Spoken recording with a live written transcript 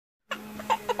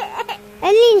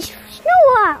Eileen,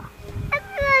 snore.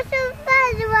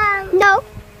 No.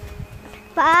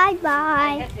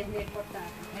 Bye-bye.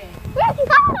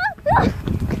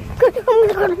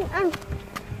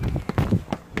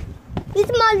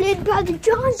 It's my little brother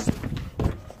John's.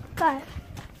 Okay.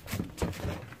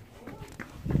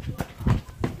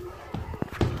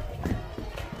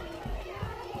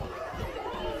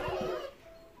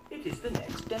 It is the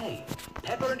next day.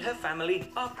 Peppa and her family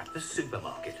are at the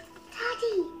supermarket.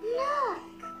 Daddy, look!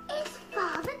 It's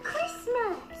Father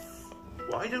Christmas!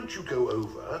 Why don't you go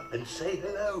over and say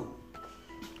hello?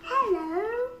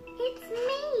 Hello, it's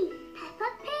me, Peppa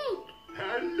Pig.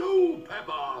 Hello,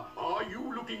 Peppa. Are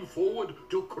you looking forward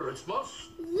to Christmas?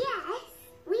 Yes,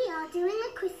 we are doing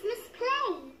a Christmas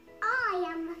play. I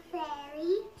am the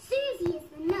fairy, Susie is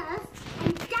the nurse,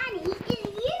 and Danny is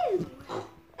you. Ho,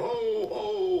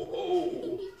 ho, ho.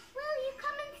 Will you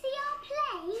come and see our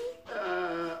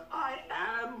play? I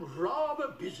am rather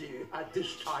busy at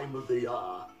this time of the year.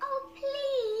 Oh,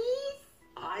 please.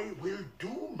 I will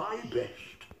do my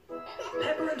best.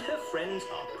 Peppa and her friends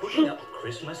are putting up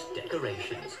Christmas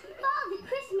decorations. Father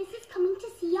Christmas is coming to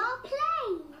see our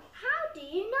play. How do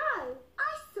you know?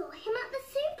 I saw him at the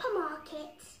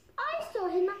supermarket. I saw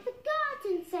him at the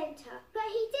garden centre, but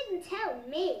he didn't tell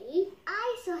me.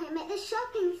 I saw him at the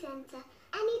shopping centre,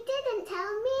 and he didn't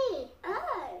tell me.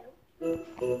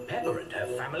 Oh. Peppa and her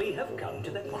family have come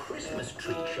to the Christmas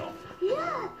tree shop.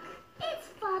 Look, it's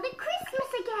Father Christmas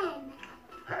again.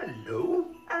 Hello,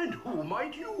 and who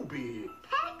might you be?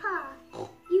 Peppa,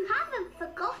 you haven't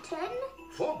forgotten.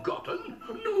 Forgotten?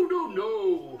 No, no,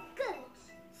 no. Good.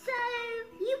 So,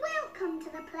 you will come to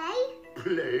the play?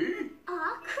 Play?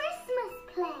 Our Christmas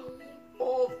play.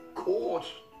 Of course.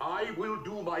 I will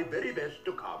do my very best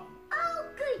to come. Oh,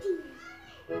 goody.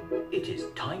 It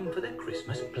is time for the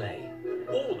Christmas play.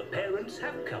 All the parents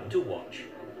have come to watch.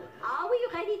 Are we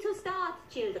ready to start,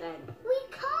 children? We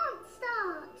can't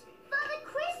start. Father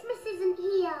Christmas isn't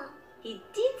here. He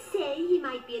did say he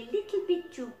might be a little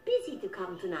bit too busy to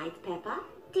come tonight, Peppa.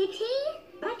 Did he?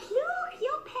 But look,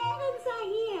 your parents are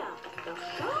here. The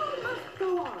show must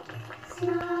go on.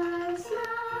 Snow,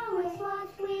 snow is what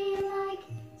we like.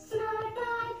 Snow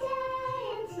by day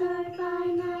and snow by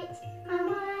night. And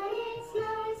when it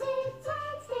snows, it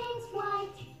turns things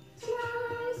white.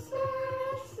 Snow,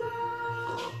 snow,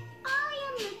 snow. I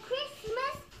am the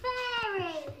Christmas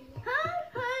fairy. Ho,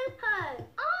 ho, ho.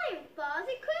 I'm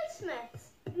Father Christmas.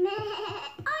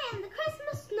 I am the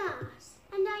Christmas nurse,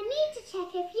 and I need to check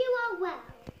if you are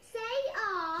well. Say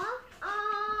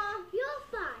you're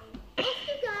fine. Off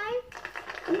you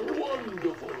go.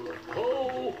 Wonderful.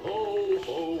 Ho, ho,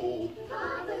 ho.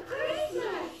 Father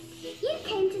Christmas! You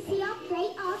came to see our play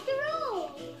after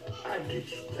all. And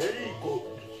it's very good.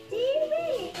 Do you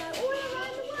really go all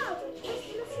around the world on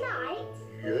Christmas night?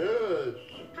 Yes.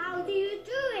 How do you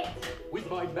do it? With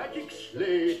my magic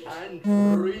sleigh and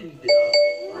reindeer.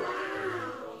 Wow!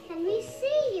 Can we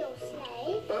see your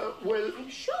sleigh? Well, I'm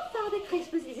sure Father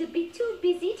Christmas is a bit too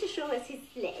busy to show us his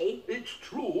sleigh. it's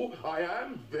true, I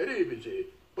am very busy.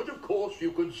 But of course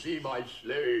you can see my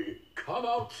sleigh. Come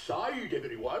outside,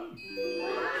 everyone.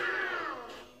 Wow!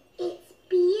 It's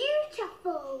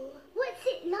beautiful. What's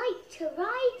it like to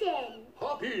ride in?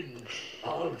 Hop in.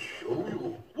 I'll show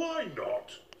you. Why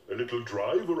not? A little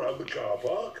drive around the car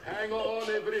park. Hang on,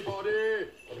 everybody.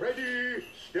 Ready,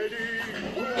 steady.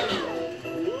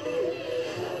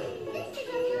 This is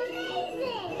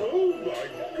amazing! Oh, my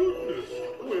goodness.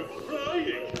 We're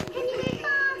flying. Can you go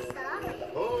faster?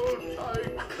 Hold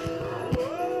tight.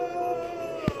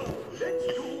 Let's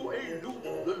do a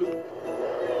loop-the-loop.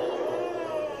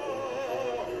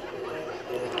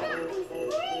 That was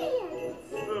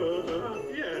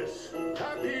brilliant! Yes.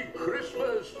 Happy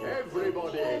Christmas,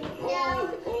 everybody. Ho,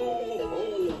 ho,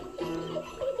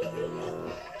 ho.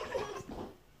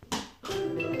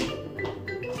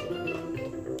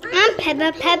 I'm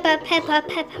Peppa, Peppa, Peppa,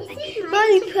 Peppa.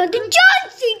 Mommy, Peppa,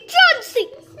 Johnson, Johnson.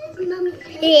 This is Mummy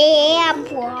Pig. Yeah, And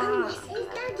boy. this is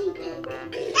Daddy Pig.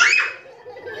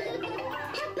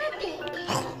 Peppa Pig.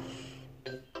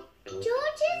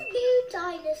 George's new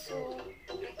dinosaur.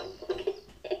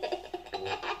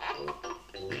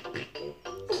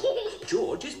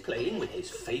 George is playing with his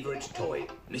favourite toy,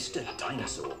 Mr.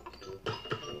 Dinosaur.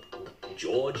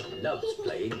 George loves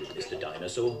playing with Mr.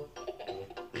 Dinosaur.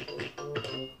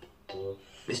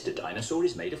 Mr. Dinosaur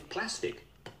is made of plastic.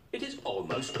 It is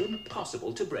almost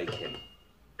impossible to break him.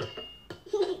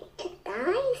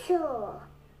 Dinosaur.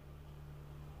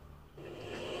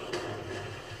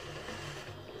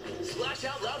 Splash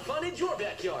out loud fun in your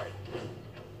backyard.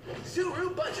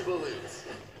 Zuru Bunch of Balloons.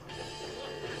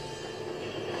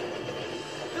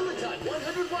 Fill a ton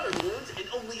 100 water balloons in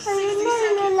only 60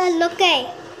 Là seconds. ok.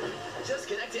 Just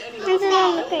connect to any Ok.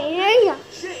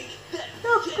 shake, then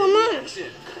Oh, get come on. in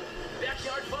action.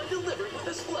 Backyard fun delivered with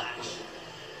a splash.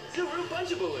 Subaru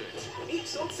bunch of balloons, each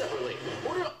sold separately.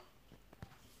 Order.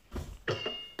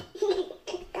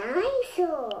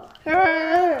 Dinosaur.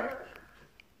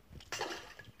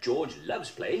 George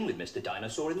loves playing with Mr.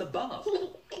 Dinosaur in the bath.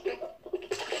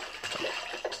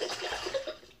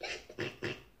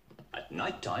 At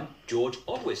night time, George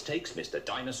always takes Mr.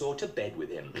 Dinosaur to bed with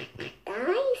him.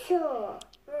 Dinosaur.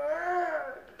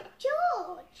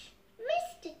 George,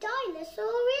 Mr.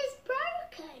 Dinosaur is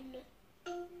broken.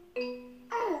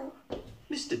 Oh.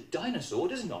 Mr. Dinosaur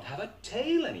does not have a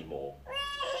tail anymore.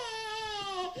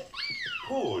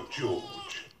 Poor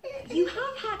George. You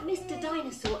have had Mr.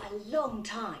 Dinosaur a long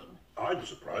time. I'm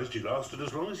surprised he lasted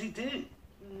as long as he did.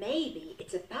 Maybe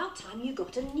it's about time you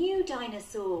got a new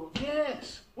dinosaur.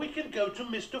 Yes, we can go to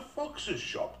Mr. Fox's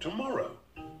shop tomorrow.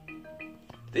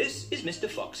 This is Mr.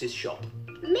 Fox's shop.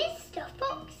 Mr.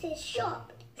 Fox's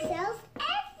shop sells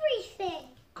everything.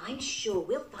 I'm sure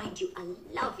we'll find you a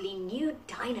lovely new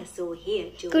dinosaur here,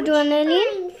 George. Good one,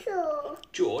 Alien. Dinosaur.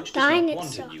 George does not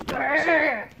want a new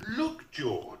dinosaur. Look,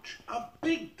 George, a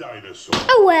big dinosaur.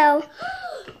 Oh well.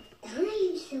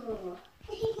 Dinosaur.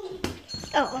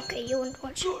 Oh, okay. You won't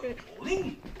watch it. Good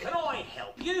morning. Can I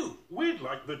help you? We'd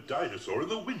like the dinosaur in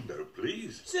the window,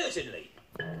 please. Certainly.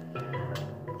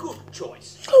 Good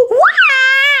choice.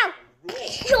 Wow!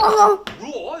 Oh.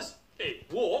 Roars, it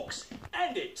walks,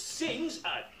 and it sings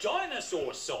a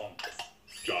dinosaur song.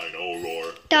 Dino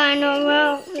roar. Dino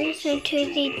roar. Listen to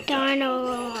the dino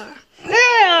roar.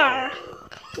 Wow.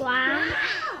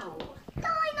 Wow!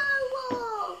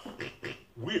 Dino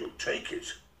We'll take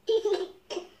it.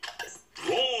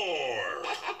 Roar!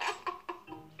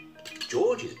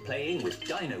 George is playing with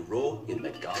Dino Roar in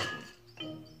the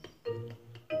garden.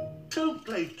 Don't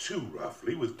play too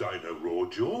roughly with Dino Roar,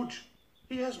 George.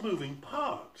 He has moving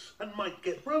parts and might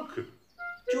get broken.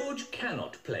 George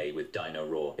cannot play with Dino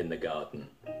Roar in the garden.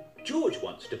 George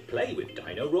wants to play with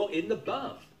Dino Roar in the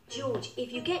bath. George,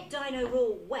 if you get Dino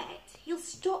Roar wet, he'll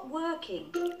stop working.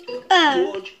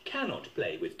 Oh. George cannot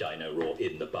play with Dino Roar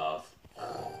in the bath.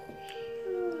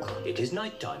 It is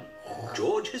night time.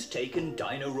 George has taken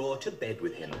Dino Roar to bed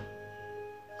with him.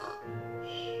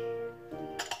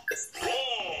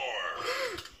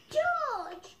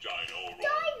 George.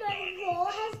 Dino Roar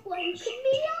has woken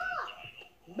me up.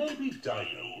 Maybe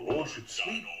Dino Roar should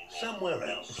sleep somewhere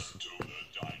else.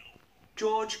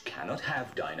 George cannot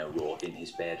have Dino Roar in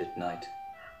his bed at night.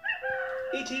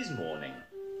 It is morning.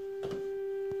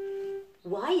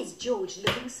 Why is George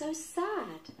looking so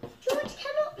sad? George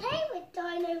cannot play with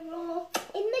Dino Roar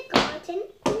in the garden,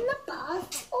 in the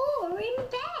bath, or in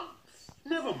bed.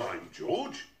 Never mind,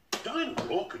 George. Dino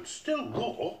Roar can still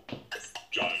roar.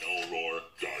 Dino Roar,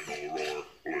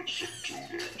 listen to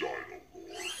the Dino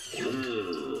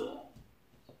Roar.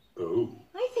 Oh,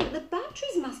 I think the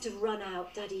batteries must have run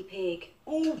out, Daddy Pig.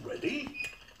 already?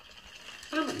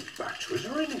 How many batteries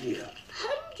are in here?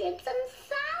 Hundreds and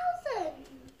thousands.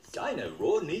 Dino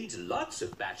Roar needs lots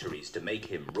of batteries to make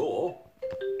him roar.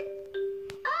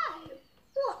 Oh,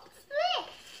 what's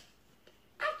this?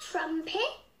 A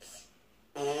trumpet?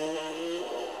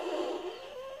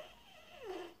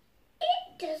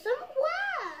 It doesn't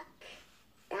work.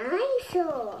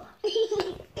 Dinosaur.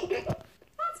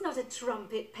 That's not a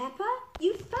trumpet, Peppa.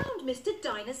 You found Mr.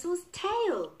 Dinosaur's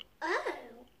tail. Oh.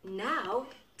 Now,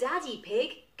 Daddy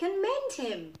Pig can mend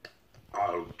him.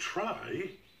 I'll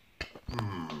try.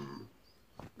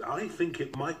 I think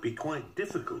it might be quite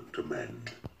difficult to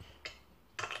mend.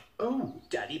 Oh,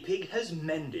 Daddy Pig has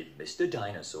mended Mr.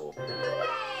 Dinosaur.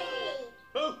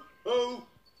 oh,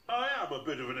 I am a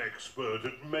bit of an expert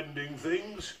at mending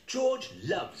things. George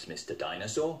loves Mr.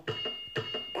 Dinosaur.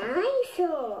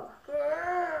 Dinosaur.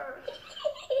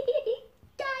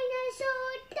 Dinosaur,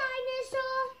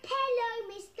 dinosaur. Hello,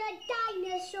 Mr.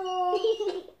 Dinosaur.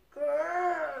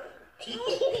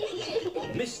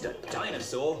 Mr.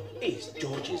 Dinosaur is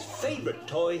George's favourite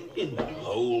toy in the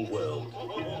whole world.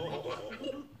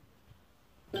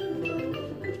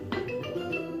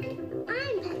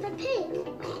 I'm Peppa Pig.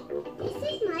 This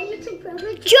is my little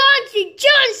brother Johnson!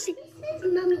 This is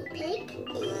Mummy Pig.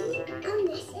 And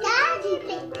this is Daddy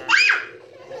Pig.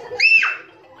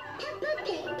 Peppa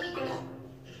Pig.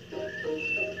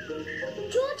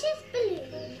 George's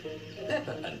balloon.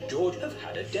 Peppa and George have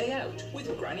had a day out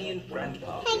with Granny and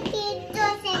Grandpa.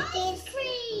 Ice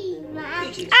cream.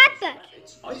 It is Apple.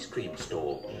 Rabbit's ice cream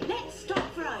store. Let's stop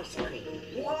for ice cream.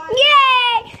 Yay!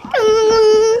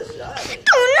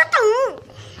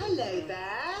 Hello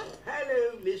there. Hello,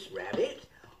 Miss Rabbit.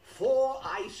 4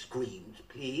 ice creams,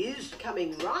 please.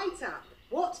 Coming right up.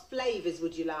 What flavours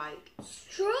would you like?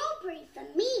 Strawberry for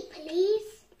me,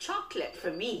 please. Chocolate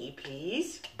for me,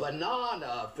 please.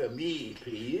 Banana for me,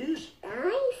 please.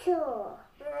 Dinosaur.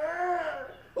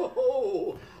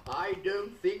 Oh, I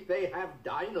don't think they have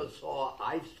dinosaur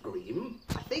ice cream.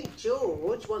 I think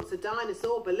George wants a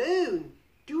dinosaur balloon.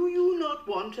 Do you not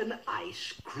want an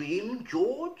ice cream,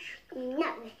 George?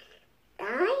 No.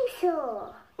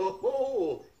 Dinosaur.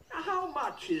 Oh, how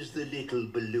much is the little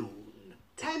balloon?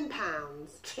 £10.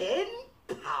 £10?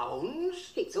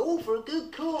 It's all for a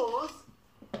good cause.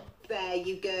 There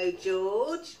you go,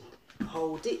 George.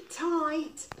 Hold it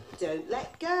tight. Don't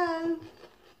let go.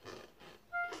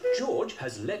 George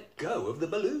has let go of the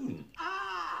balloon.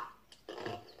 Ah!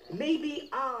 Maybe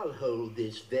I'll hold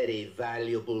this very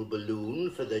valuable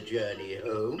balloon for the journey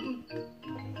home.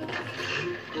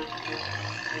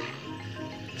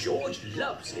 George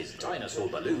loves his dinosaur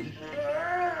balloon.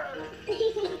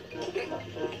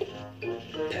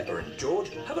 Peppa and George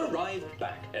have arrived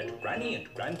back at Granny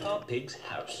and Grandpa Pig's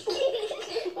house.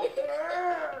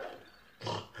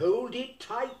 Hold it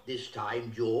tight this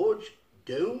time, George.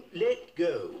 Don't let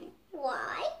go.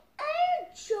 Why?